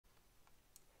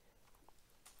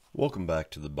Welcome back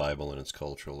to the Bible and its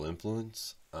cultural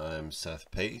influence. I'm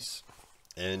Seth Pace,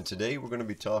 and today we're going to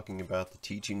be talking about the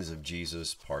teachings of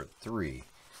Jesus, part 3.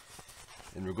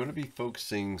 And we're going to be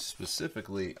focusing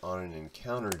specifically on an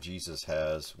encounter Jesus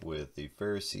has with the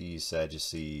Pharisees,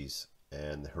 Sadducees,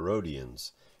 and the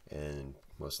Herodians, and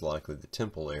most likely the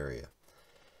temple area.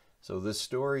 So this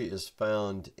story is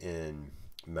found in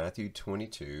Matthew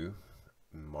 22,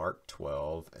 Mark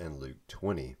 12, and Luke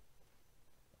 20.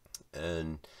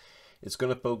 And it's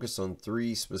going to focus on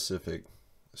 3 specific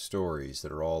stories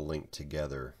that are all linked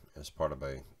together as part of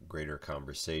a greater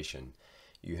conversation.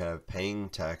 You have paying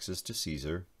taxes to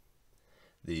Caesar,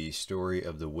 the story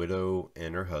of the widow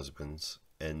and her husbands,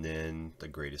 and then the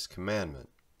greatest commandment.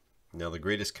 Now, the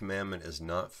greatest commandment is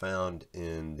not found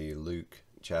in the Luke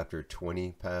chapter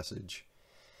 20 passage,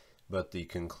 but the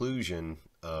conclusion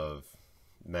of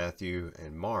Matthew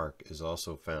and Mark is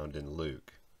also found in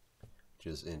Luke, which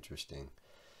is interesting.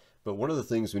 But one of the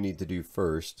things we need to do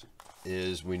first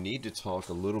is we need to talk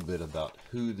a little bit about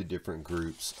who the different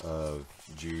groups of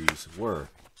Jews were.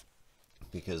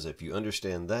 Because if you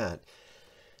understand that,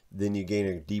 then you gain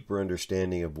a deeper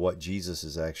understanding of what Jesus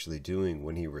is actually doing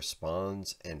when he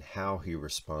responds and how he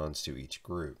responds to each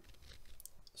group.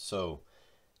 So,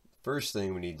 first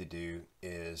thing we need to do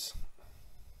is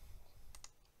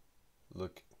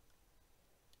look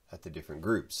at the different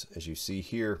groups. As you see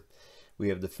here, we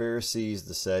have the Pharisees,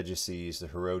 the Sadducees, the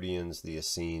Herodians, the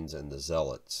Essenes, and the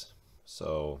Zealots.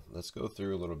 So let's go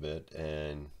through a little bit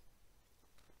and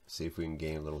see if we can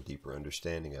gain a little deeper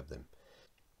understanding of them.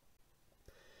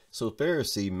 So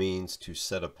Pharisee means to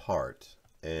set apart,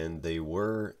 and they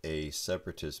were a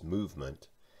separatist movement.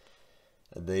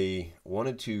 They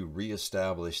wanted to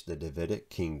reestablish the Davidic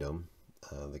kingdom,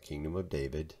 the kingdom of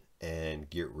David,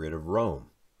 and get rid of Rome.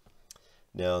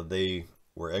 Now, they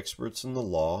were experts in the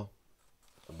law.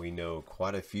 We know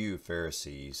quite a few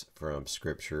Pharisees from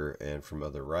Scripture and from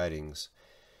other writings.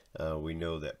 We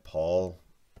know that Paul,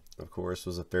 of course,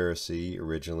 was a Pharisee,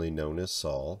 originally known as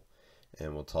Saul,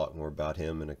 and we'll talk more about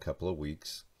him in a couple of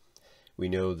weeks. We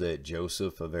know that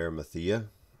Joseph of Arimathea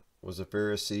was a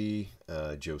Pharisee,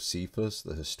 Josephus,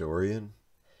 the historian,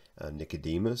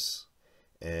 Nicodemus,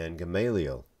 and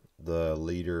Gamaliel, the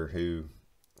leader who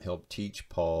helped teach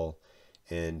Paul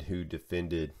and who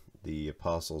defended the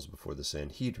apostles before the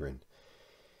Sanhedrin.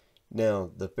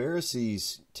 Now, the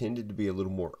Pharisees tended to be a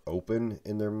little more open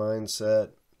in their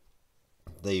mindset.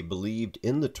 They believed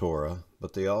in the Torah,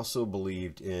 but they also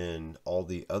believed in all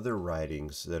the other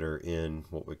writings that are in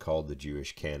what we call the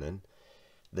Jewish canon.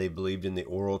 They believed in the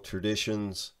oral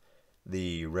traditions,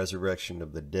 the resurrection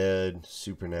of the dead,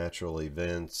 supernatural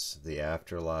events, the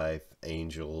afterlife,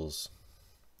 angels.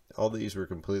 All these were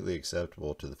completely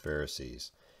acceptable to the Pharisees.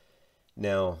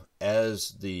 Now,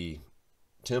 as the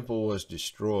temple was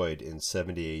destroyed in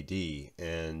 70 AD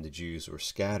and the Jews were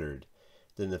scattered,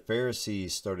 then the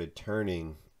Pharisees started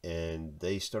turning and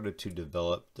they started to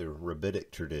develop the rabbinic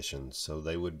traditions. So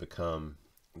they would become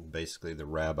basically the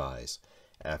rabbis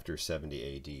after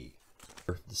 70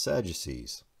 AD. The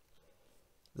Sadducees.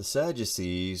 The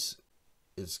Sadducees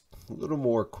is a little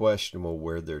more questionable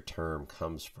where their term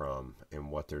comes from and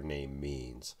what their name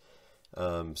means.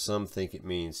 Some think it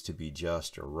means to be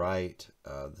just or right.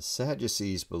 The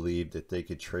Sadducees believed that they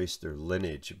could trace their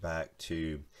lineage back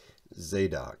to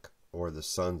Zadok, or the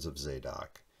sons of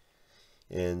Zadok.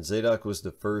 And Zadok was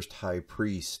the first high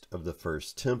priest of the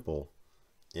first temple,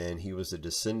 and he was a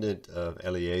descendant of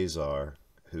Eleazar,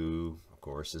 who, of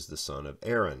course, is the son of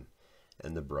Aaron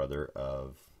and the brother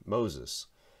of Moses.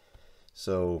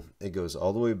 So it goes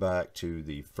all the way back to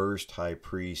the first high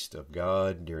priest of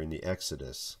God during the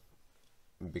Exodus.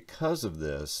 Because of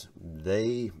this,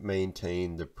 they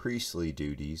maintained the priestly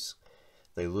duties.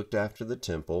 They looked after the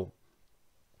temple,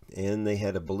 and they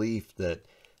had a belief that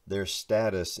their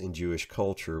status in Jewish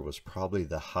culture was probably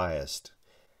the highest.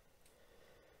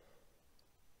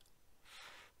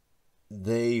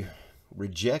 They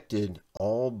rejected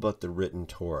all but the written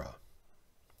Torah.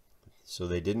 So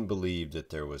they didn't believe that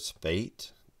there was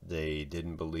fate. They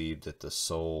didn't believe that the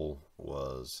soul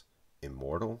was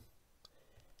immortal.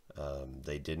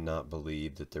 They did not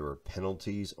believe that there were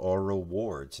penalties or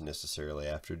rewards necessarily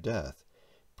after death.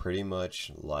 Pretty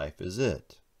much life is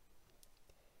it.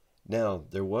 Now,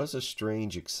 there was a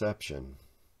strange exception.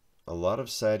 A lot of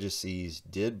Sadducees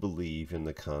did believe in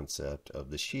the concept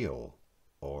of the Sheol,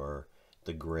 or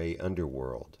the gray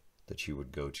underworld that you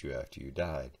would go to after you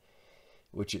died,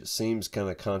 which it seems kind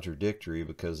of contradictory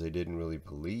because they didn't really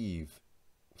believe,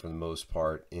 for the most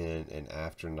part, in an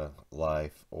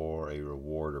afterlife or a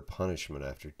reward or punishment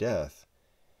after death.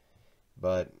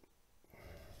 But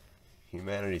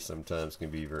Humanity sometimes can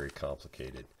be very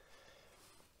complicated.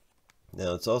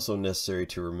 Now, it's also necessary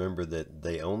to remember that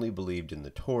they only believed in the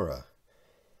Torah,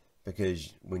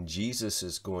 because when Jesus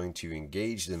is going to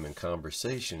engage them in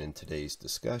conversation in today's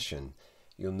discussion,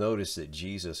 you'll notice that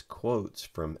Jesus quotes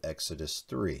from Exodus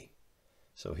 3.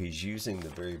 So he's using the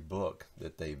very book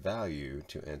that they value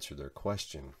to answer their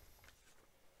question.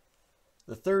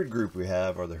 The third group we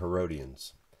have are the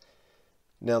Herodians.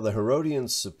 Now, the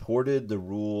Herodians supported the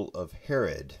rule of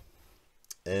Herod.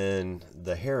 And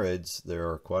the Herods, there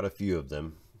are quite a few of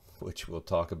them, which we'll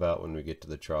talk about when we get to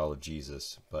the trial of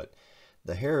Jesus. But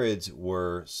the Herods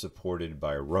were supported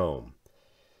by Rome.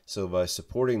 So by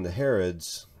supporting the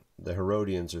Herods, the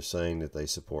Herodians are saying that they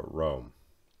support Rome.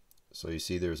 So you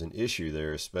see there's an issue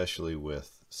there, especially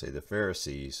with, say, the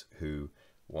Pharisees, who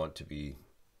want to be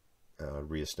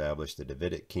reestablish the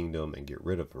Davidic kingdom and get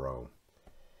rid of Rome.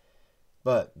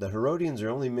 But the Herodians are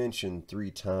only mentioned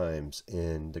 3 times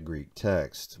in the Greek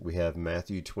text. We have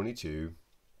Matthew 22,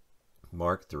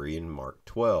 Mark 3, and Mark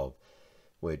 12,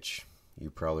 which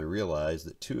you probably realize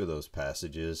that 2 of those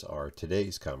passages are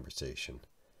today's conversation.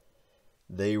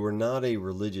 They were not a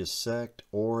religious sect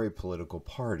or a political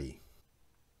party.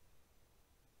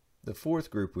 The fourth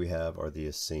group we have are the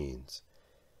Essenes.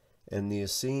 And the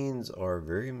Essenes are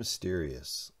very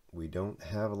mysterious. We don't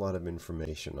have a lot of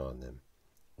information on them.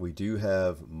 We do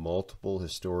have multiple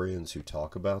historians who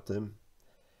talk about them.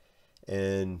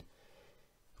 And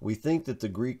we think that the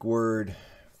Greek word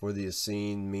for the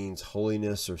Essene means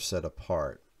holiness or set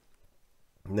apart.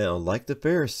 Now, like the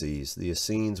Pharisees, the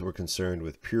Essenes were concerned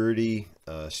with purity,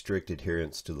 strict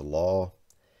adherence to the law,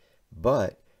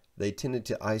 but they tended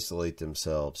to isolate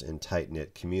themselves in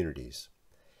tight-knit communities.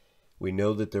 We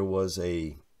know that there was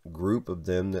a group of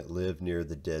them that lived near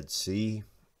the Dead Sea.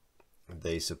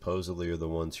 They supposedly are the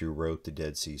ones who wrote the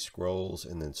Dead Sea Scrolls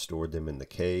and then stored them in the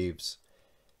caves.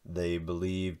 They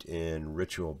believed in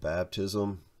ritual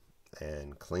baptism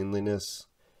and cleanliness,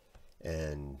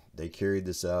 and they carried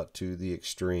this out to the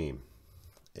extreme.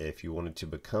 If you wanted to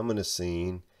become an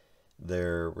Essene,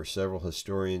 there were several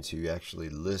historians who actually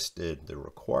listed the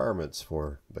requirements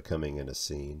for becoming an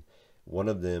Essene. One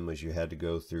of them was you had to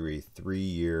go through a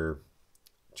 3-year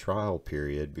trial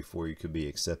period before you could be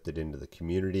accepted into the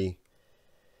community.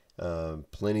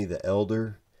 Pliny the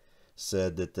Elder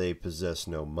said that they possessed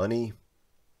no money.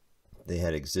 They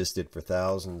had existed for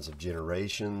thousands of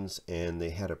generations, and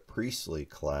they had a priestly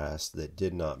class that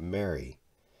did not marry.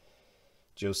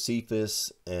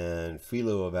 Josephus and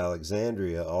Philo of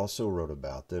Alexandria also wrote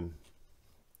about them,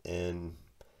 and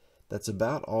that's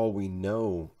about all we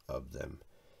know of them.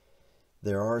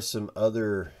 There are some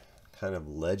other kind of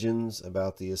legends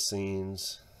about the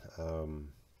Essenes.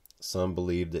 Some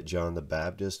believe that John the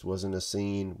Baptist was an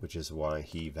Essene, which is why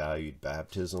he valued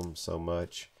baptism so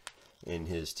much in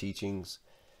his teachings.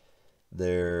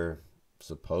 There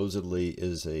supposedly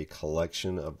is a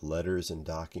collection of letters and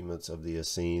documents of the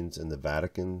Essenes in the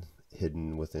Vatican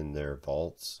hidden within their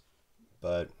vaults,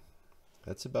 but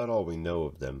that's about all we know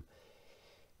of them.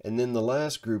 And then the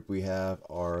last group we have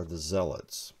are the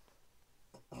Zealots.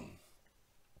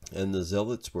 And the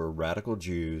Zealots were radical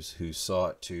Jews who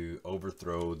sought to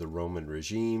overthrow the Roman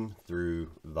regime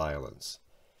through violence.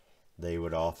 They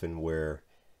would often wear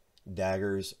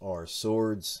daggers or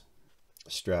swords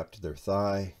strapped to their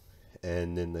thigh,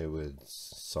 and then they would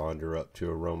saunter up to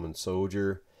a Roman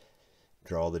soldier,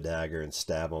 draw the dagger and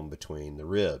stab him between the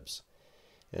ribs,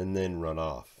 and then run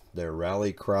off. Their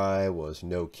rally cry was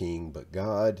 "No king but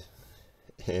God,"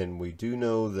 and we do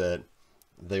know that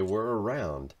they were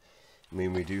around. I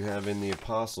mean, we do have in the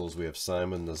apostles, we have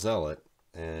Simon the Zealot,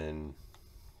 and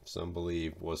some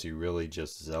believe, was he really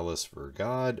just zealous for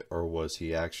God, or was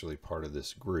he actually part of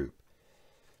this group?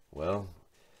 Well,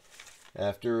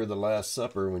 after the Last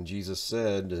Supper, when Jesus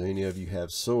said, "Do any of you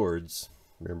have swords?"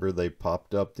 Remember, they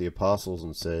popped up the apostles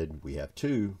and said, "We have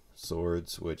 2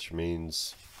 swords," which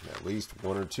means at least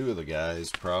 1 or 2 of the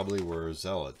guys probably were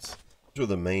zealots. These were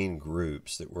the main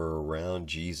groups that were around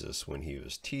Jesus when he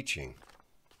was teaching.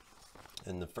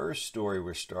 And the first story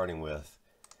we're starting with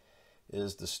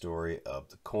is the story of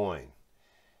the coin.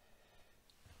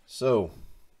 So,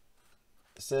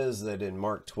 it says that in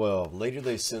Mark 12, later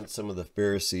they sent some of the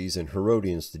Pharisees and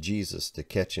Herodians to Jesus to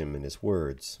catch him in his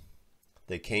words.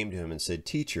 They came to him and said,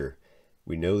 "Teacher,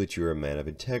 we know that you are a man of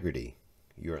integrity.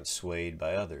 You aren't swayed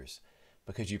by others,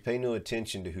 because you pay no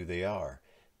attention to who they are,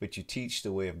 but you teach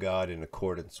the way of God in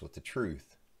accordance with the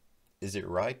truth. Is it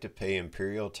right to pay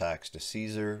imperial tax to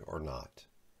Caesar or not?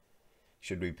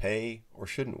 Should we pay or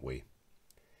shouldn't we?"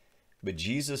 But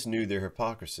Jesus knew their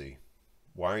hypocrisy.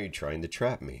 "Why are you trying to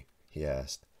trap me?" he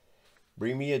asked.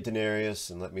 Bring me a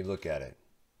denarius and let me look at it.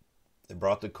 They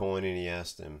brought the coin, and he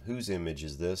asked them, Whose image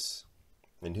is this,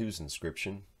 and whose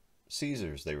inscription?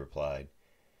 Caesar's, they replied.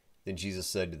 Then Jesus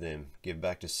said to them, Give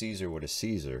back to Caesar what is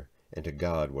Caesar, and to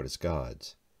God what is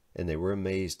God's. And they were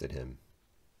amazed at him.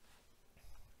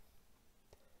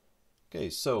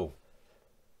 Okay, so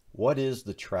what is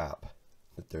the trap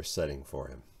that they're setting for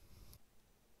him?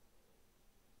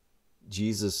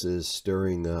 Jesus is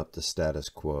stirring up the status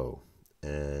quo,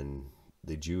 and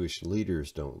the Jewish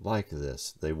leaders don't like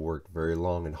this. They've worked very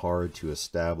long and hard to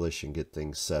establish and get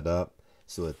things set up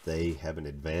so that they have an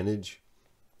advantage.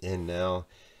 And now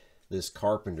this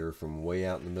carpenter from way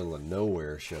out in the middle of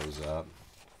nowhere shows up,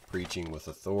 preaching with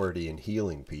authority and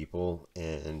healing people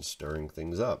and stirring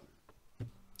things up.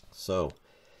 So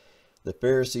the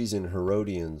Pharisees and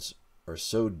Herodians are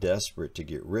so desperate to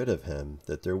get rid of him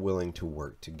that they're willing to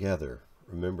work together.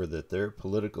 Remember that their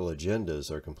political agendas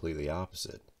are completely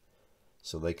opposite.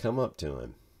 So they come up to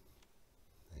him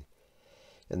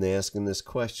and they ask him this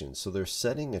question. So they're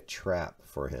setting a trap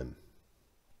for him.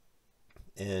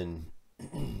 And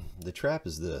the trap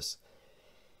is this.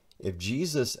 If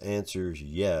Jesus answers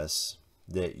yes,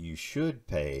 that you should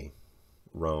pay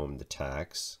Rome the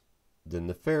tax, then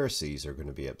the Pharisees are going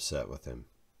to be upset with him.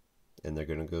 And they're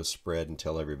going to go spread and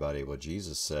tell everybody, well,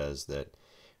 Jesus says that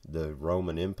the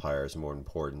Roman Empire is more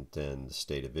important than the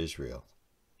state of Israel.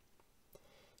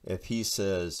 If he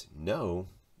says, no,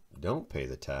 don't pay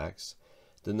the tax,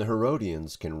 then the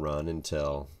Herodians can run and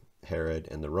tell Herod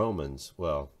and the Romans,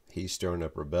 well, he's stirring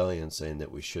up rebellion saying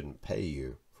that we shouldn't pay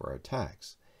you for our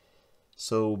tax.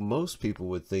 So most people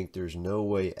would think there's no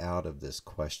way out of this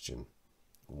question.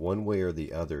 One way or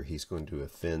the other, he's going to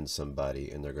offend somebody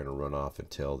and they're going to run off and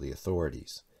tell the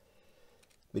authorities.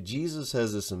 But Jesus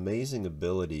has this amazing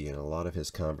ability in a lot of his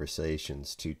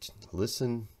conversations to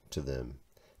listen to them,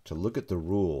 to look at the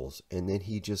rules, and then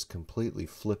he just completely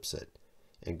flips it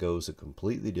and goes a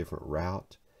completely different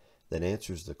route that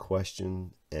answers the question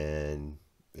and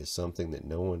is something that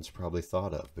no one's probably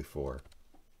thought of before.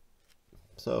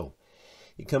 So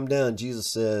you come down, Jesus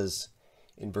says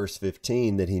in verse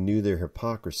 15 that he knew their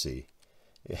hypocrisy.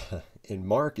 In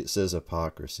Mark it says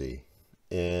hypocrisy.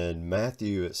 In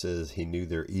Matthew it says he knew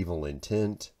their evil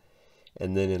intent.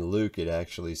 And then in Luke it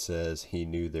actually says he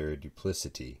knew their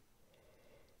duplicity.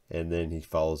 And then he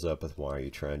follows up with, why are you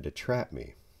trying to trap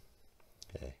me?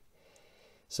 Okay.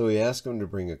 So he asked him to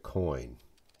bring a coin.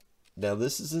 Now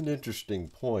this is an interesting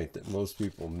point that most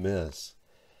people miss.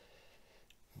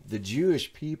 The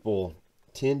Jewish people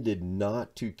tended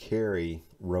not to carry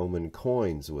Roman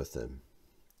coins with them.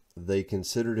 They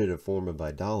considered it a form of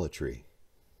idolatry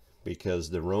because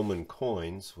the Roman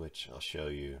coins, which I'll show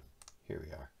you, here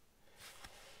we are,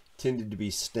 tended to be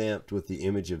stamped with the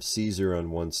image of Caesar on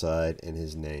one side and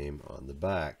his name on the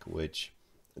back, which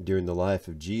during the life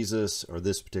of Jesus, or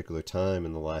this particular time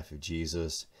in the life of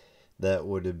Jesus, that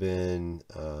would have been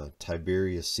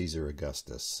Tiberius Caesar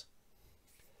Augustus.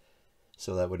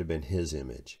 So that would have been his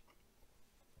image.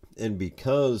 And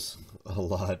because a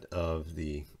lot of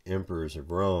the emperors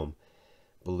of Rome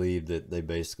believed that they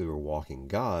basically were walking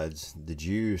gods, the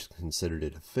Jews considered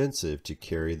it offensive to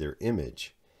carry their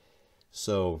image.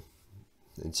 So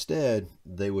instead,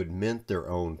 they would mint their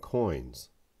own coins.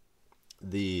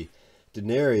 The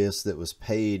denarius that was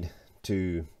paid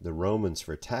to the Romans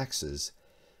for taxes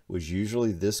was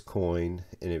usually this coin,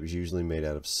 and it was usually made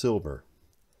out of silver.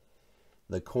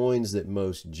 The coins that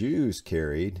most Jews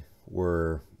carried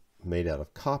were made out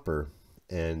of copper,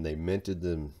 and they minted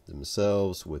them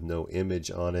themselves with no image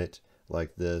on it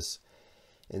like this.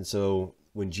 And so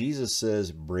when Jesus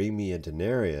says, bring me a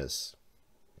denarius,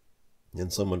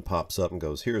 and someone pops up and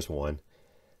goes, here's one,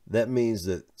 that means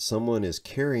that someone is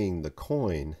carrying the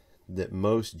coin that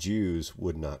most Jews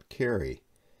would not carry.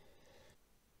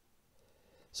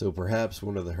 So perhaps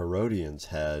one of the Herodians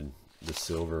had the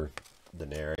silver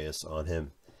denarius on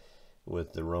him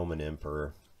with the Roman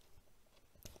emperor.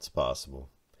 It's possible.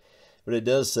 But it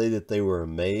does say that they were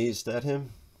amazed at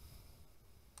him.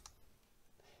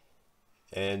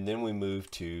 And then we move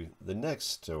to the next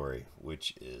story,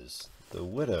 which is the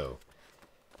widow.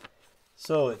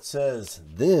 So it says,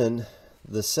 then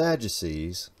the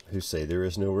Sadducees, who say there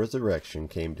is no resurrection,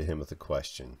 came to him with a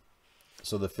question.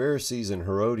 So the Pharisees and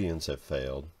Herodians have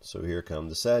failed. So here come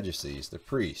the Sadducees, the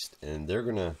priest, and they're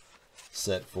going to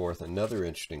set forth another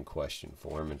interesting question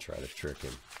for him and try to trick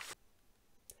him.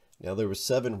 Now there were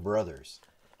 7 brothers.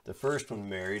 The first one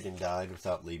married and died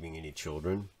without leaving any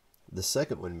children. The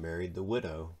second one married the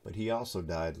widow, but he also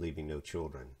died leaving no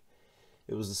children.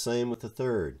 It was the same with the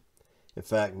third. In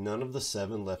fact, none of the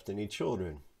 7 left any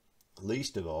children.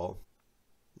 Least of all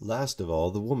Last of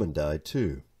all, the woman died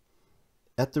too.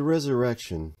 At the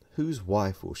resurrection, whose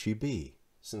wife will she be,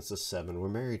 since the 7 were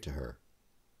married to her?"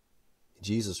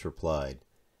 Jesus replied,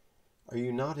 "Are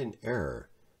you not in error,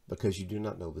 because you do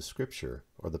not know the Scripture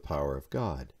or the power of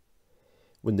God?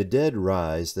 When the dead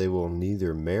rise, they will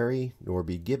neither marry nor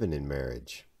be given in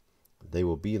marriage. They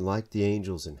will be like the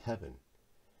angels in heaven.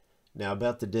 Now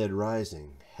about the dead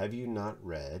rising, have you not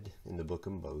read in the book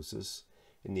of Moses,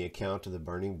 in the account of the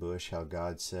burning bush, how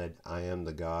God said, 'I am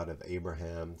the God of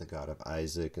Abraham, the God of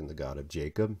Isaac, and the God of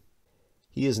Jacob'?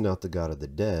 He is not the God of the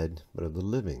dead, but of the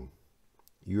living.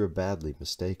 You are badly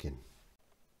mistaken."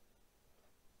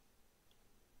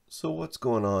 So what's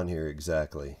going on here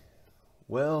exactly?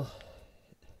 Well,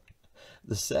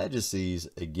 the Sadducees,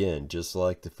 again, just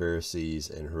like the Pharisees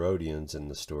and Herodians in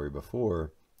the story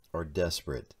before, are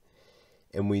desperate.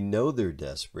 And we know they're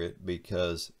desperate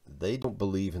because they don't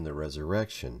believe in the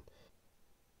resurrection.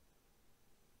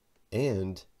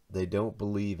 And they don't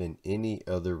believe in any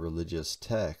other religious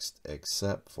text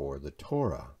except for the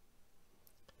Torah.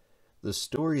 The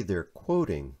story they're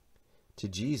quoting to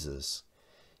Jesus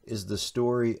is the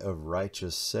story of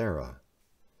righteous Sarah.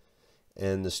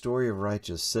 And the story of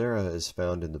righteous Sarah is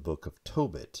found in the book of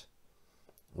Tobit,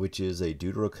 which is a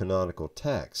deuterocanonical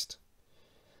text.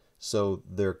 So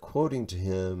they're quoting to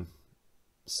him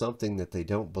something that they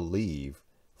don't believe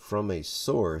from a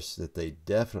source that they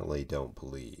definitely don't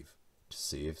believe, to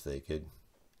see if they could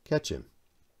catch him.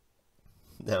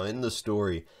 Now, in the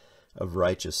story of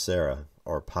righteous Sarah,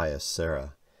 or pious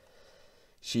Sarah,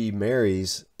 she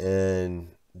marries,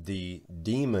 and the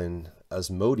demon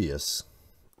Asmodeus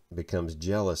becomes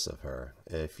jealous of her.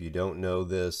 If you don't know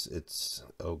this, it's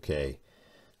okay.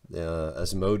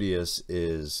 Asmodeus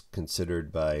is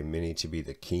considered by many to be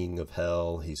the king of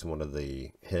hell. He's one of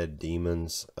the head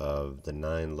demons of the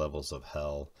 9 levels of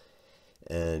hell.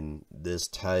 And this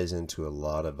ties into a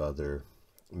lot of other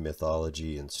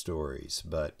mythology and stories.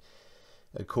 But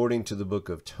according to the book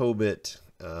of Tobit,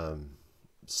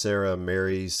 Sarah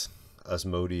marries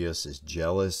Asmodeus, is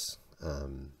jealous,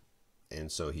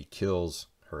 and so he kills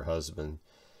her husband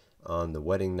on the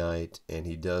wedding night, and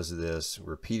he does this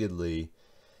repeatedly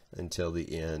until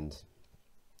the end.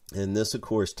 And this, of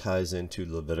course, ties into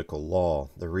Levitical law.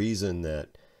 The reason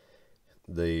that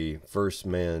the first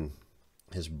man,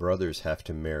 his brothers, have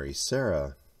to marry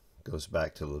Sarah goes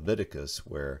back to Leviticus,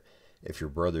 where if your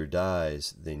brother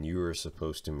dies, then you are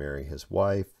supposed to marry his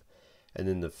wife, and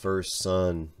then the first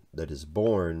son that is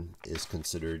born is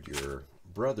considered your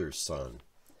brother's son,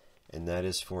 and that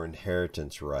is for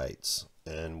inheritance rights.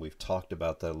 And we've talked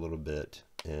about that a little bit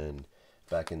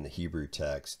back in the Hebrew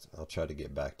text. I'll try to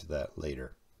get back to that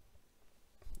later.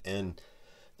 And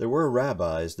there were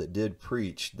rabbis that did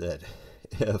preach that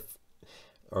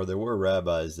there were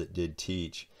rabbis that did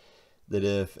teach that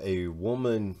if a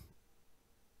woman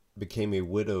became a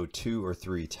widow 2 or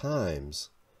 3 times,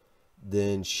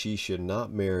 then she should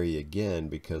not marry again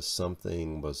because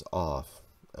something was off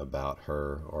about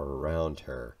her or around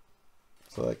her.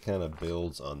 So that kind of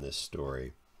builds on this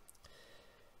story.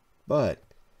 But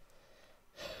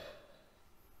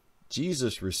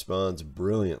Jesus responds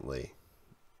brilliantly.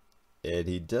 And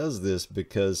he does this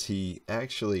because he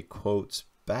actually quotes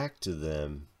back to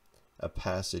them a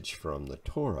passage from the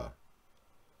Torah.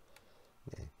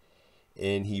 Okay.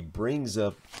 And he brings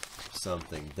up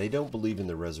something. They don't believe in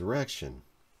the resurrection.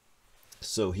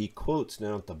 So he quotes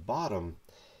down at the bottom,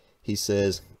 he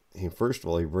says, first of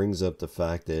all, he brings up the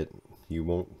fact that you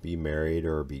won't be married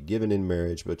or be given in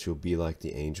marriage, but you'll be like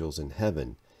the angels in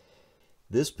heaven.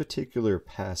 This particular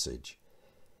passage,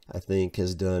 I think,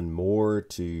 has done more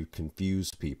to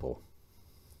confuse people.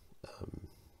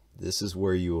 This is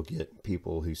where you will get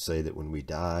people who say that when we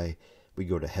die, we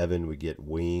go to heaven, we get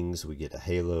wings, we get a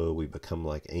halo, we become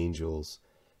like angels.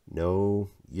 No,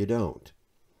 you don't.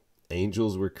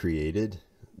 Angels were created.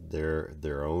 They're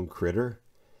their own critter,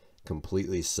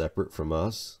 completely separate from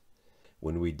us.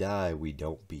 When we die, we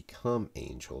don't become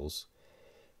angels.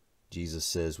 Jesus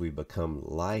says we become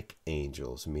like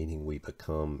angels, meaning we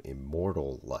become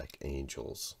immortal like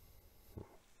angels,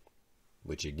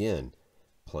 which again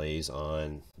plays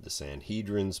on the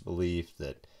Sanhedrin's belief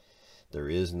that there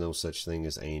is no such thing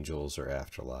as angels or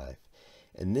afterlife.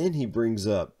 And then he brings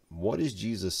up, what is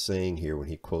Jesus saying here when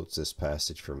he quotes this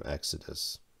passage from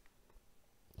Exodus?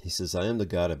 He says, I am the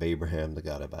God of Abraham, the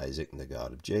God of Isaac, and the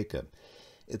God of Jacob.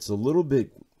 It's a little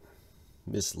bit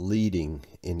misleading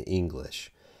in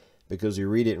English because we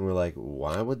read it and we're like,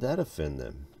 why would that offend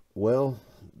them? Well,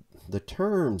 the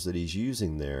terms that he's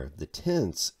using there, the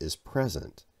tense is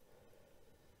present.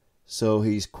 So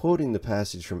he's quoting the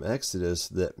passage from Exodus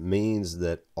that means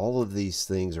that all of these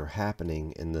things are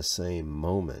happening in the same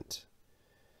moment.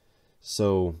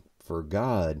 So for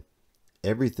God,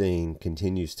 everything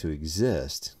continues to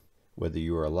exist, whether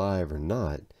you are alive or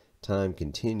not. Time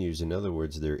continues. In other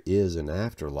words, there is an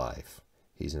afterlife,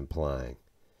 he's implying.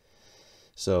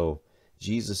 So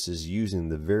Jesus is using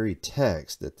the very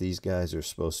text that these guys are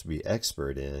supposed to be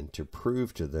expert in to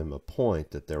prove to them a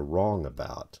point that they're wrong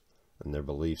about in their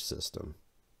belief system.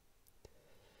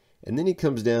 And then he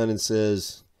comes down and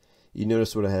says, you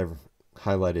notice what I have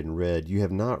highlighted in red, you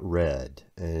have not read,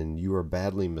 and you are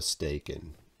badly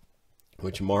mistaken.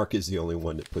 Which Mark is the only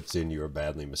one that puts in you are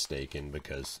badly mistaken,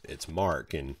 because it's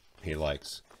Mark and he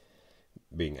likes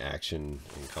being action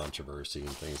and controversy and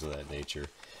things of that nature.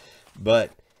 But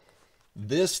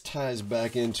this ties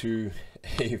back into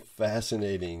a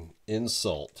fascinating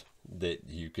insult that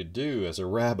you could do as a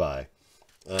rabbi.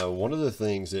 One of the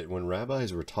things that when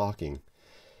rabbis were talking,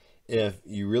 if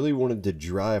you really wanted to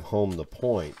drive home the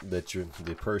point that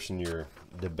the person you're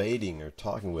debating or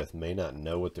talking with may not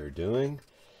know what they're doing,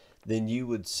 then you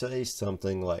would say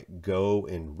something like, go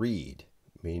and read,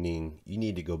 meaning you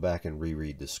need to go back and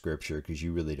reread the scripture because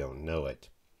you really don't know it.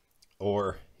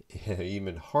 Or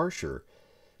even harsher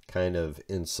kind of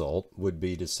insult would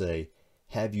be to say,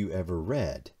 have you ever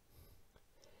read?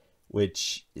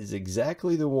 Which is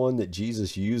exactly the one that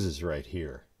Jesus uses right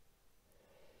here.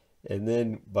 And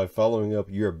then by following up,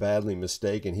 you're badly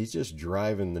mistaken, he's just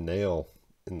driving the nail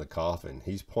in the coffin.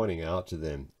 He's pointing out to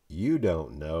them, you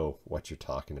don't know what you're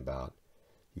talking about.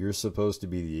 You're supposed to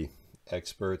be the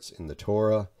experts in the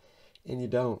Torah, and you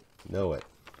don't know it.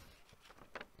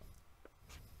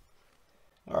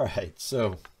 All right,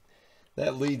 so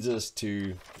that leads us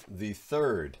to the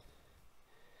third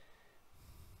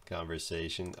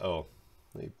conversation. Oh,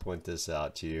 let me point this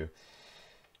out to you.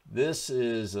 This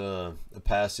is a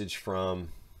passage from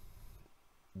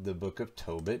the book of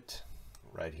Tobit,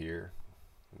 right here.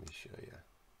 Let me show you.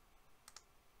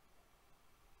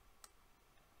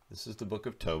 This is the book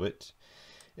of Tobit,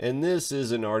 and this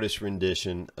is an artist's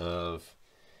rendition of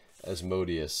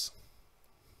Asmodeus,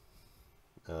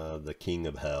 the king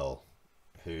of hell,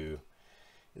 who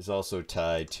is also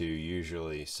tied to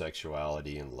usually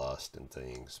sexuality and lust and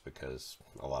things, because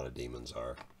a lot of demons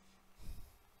are.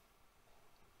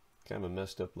 Kind of a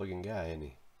messed up looking guy, isn't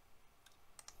he?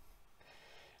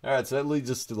 All right, so that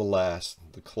leads us to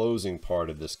the closing part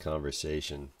of this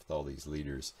conversation with all these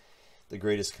leaders, the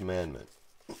greatest commandment.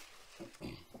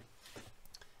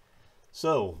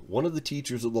 So, one of the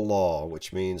teachers of the law,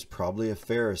 which means probably a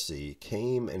Pharisee,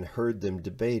 came and heard them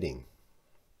debating.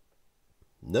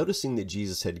 Noticing that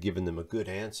Jesus had given them a good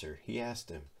answer, he asked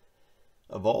him,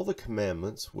 of all the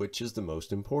commandments, which is the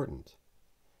most important?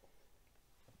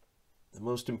 The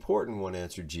most important one,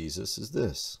 answered Jesus, is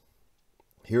this.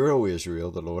 Hear, O Israel,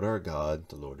 the Lord our God,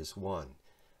 the Lord is one.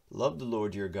 Love the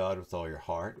Lord your God with all your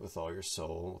heart, with all your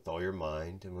soul, with all your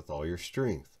mind, and with all your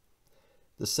strength.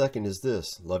 The second is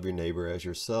this, love your neighbor as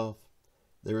yourself.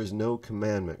 There is no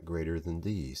commandment greater than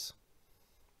these.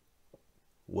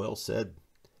 Well said,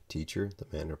 teacher, the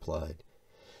man replied.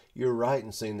 You're right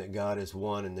in saying that God is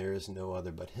one and there is no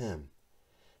other but him.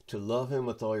 To love him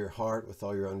with all your heart, with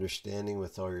all your understanding,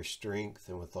 with all your strength,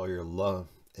 and with all your love,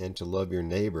 and to love your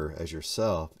neighbor as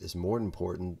yourself is more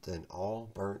important than all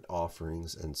burnt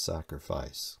offerings and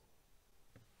sacrifice.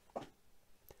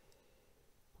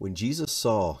 When Jesus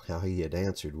saw how he had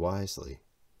answered wisely,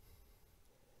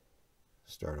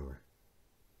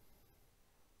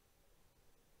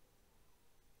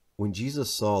 When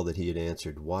Jesus saw that he had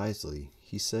answered wisely,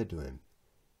 he said to him,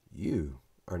 You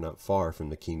are not far from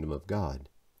the kingdom of God.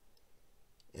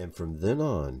 And from then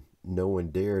on, no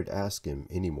one dared ask him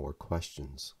any more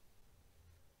questions.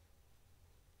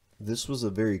 This was a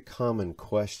very common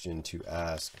question to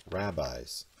ask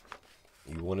rabbis.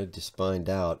 You wanted to find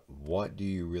out, what do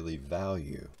you really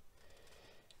value?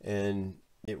 And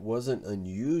it wasn't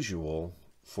unusual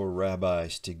for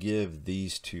rabbis to give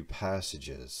these two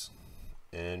passages.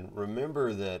 And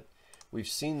remember that we've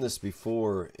seen this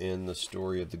before in the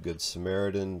story of the Good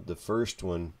Samaritan. The first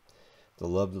one, the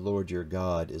love the Lord your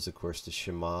God, is of course the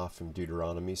Shema from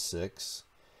Deuteronomy 6.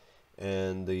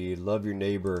 And the love your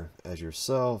neighbor as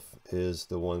yourself is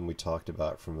the one we talked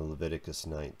about from Leviticus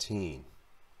 19.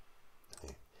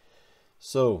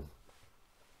 So,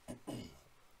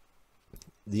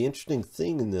 the interesting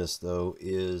thing in this, though,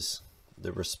 is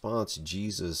the response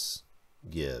Jesus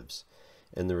gives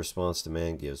and the response the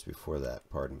man gives before that,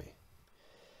 pardon me.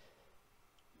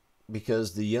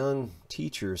 Because the young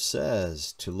teacher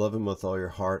says to love him with all your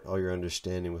heart, all your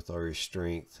understanding, with all your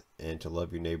strength, and to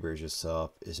love your neighbor as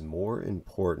yourself is more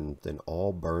important than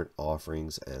all burnt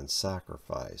offerings and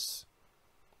sacrifice.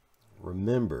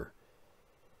 Remember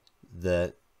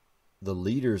that the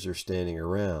leaders are standing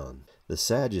around. The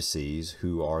Sadducees,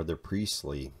 who are the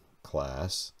priestly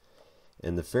class,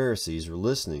 and the Pharisees are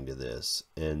listening to this.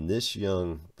 And this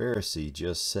young Pharisee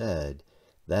just said,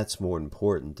 that's more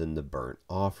important than the burnt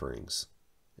offerings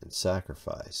and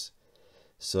sacrifice.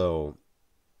 So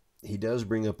he does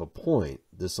bring up a point.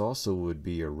 This also would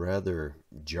be a rather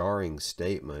jarring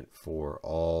statement for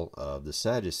all of the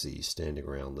Sadducees standing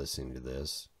around listening to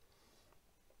this.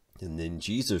 And then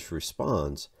Jesus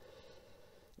responds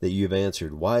that you have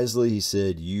answered wisely. He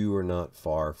said, you are not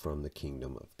far from the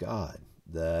kingdom of God.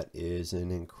 That is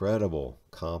an incredible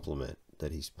compliment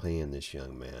that he's paying this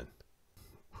young man.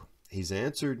 He's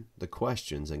answered the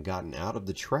questions and gotten out of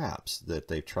the traps that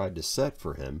they've tried to set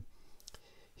for him.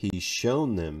 He's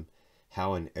shown them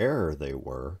how in error they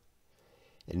were.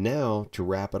 And now, to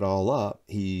wrap it all up,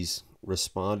 he's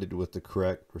responded with the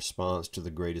correct response to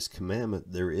the greatest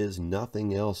commandment. There is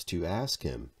nothing else to ask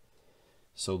him.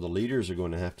 So the leaders are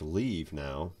going to have to leave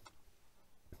now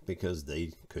because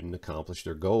they couldn't accomplish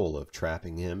their goal of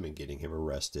trapping him and getting him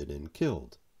arrested and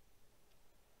killed.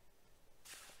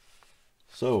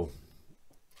 So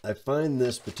I find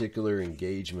this particular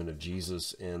engagement of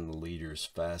Jesus and the leaders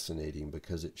fascinating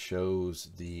because it shows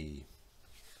the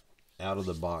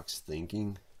out-of-the-box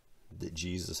thinking that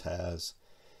Jesus has,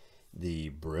 the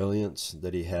brilliance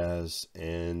that he has,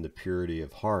 and the purity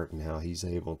of heart, and how he's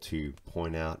able to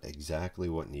point out exactly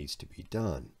what needs to be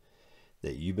done.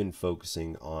 That you've been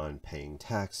focusing on paying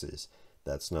taxes.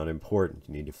 That's not important.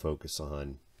 You need to focus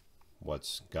on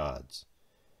what's God's.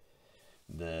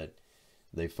 That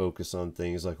they focus on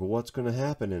things like, well, what's going to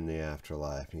happen in the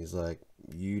afterlife? And he's like,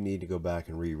 you need to go back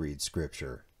and reread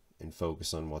Scripture and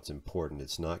focus on what's important.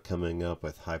 It's not coming up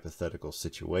with hypothetical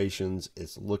situations.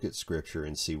 It's look at Scripture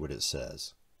and see what it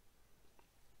says.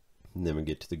 And then we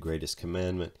get to the greatest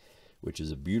commandment, which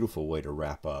is a beautiful way to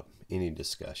wrap up any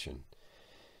discussion.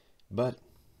 But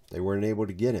they weren't able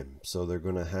to get him, so they're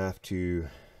going to have to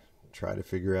try to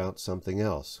figure out something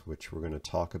else, which we're going to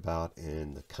talk about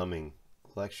in the coming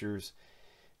lectures,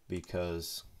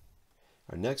 because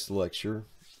our next lecture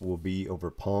will be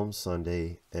over Palm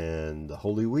Sunday and the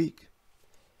Holy Week.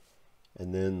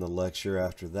 And then the lecture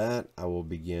after that, I will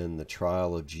begin the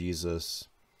trial of Jesus.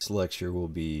 This lecture will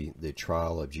be the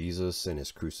trial of Jesus and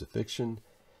his crucifixion,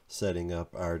 setting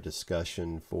up our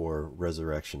discussion for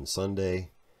Resurrection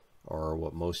Sunday, or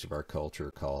what most of our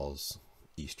culture calls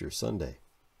Easter Sunday.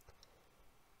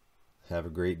 Have a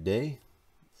great day,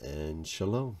 and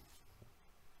shalom.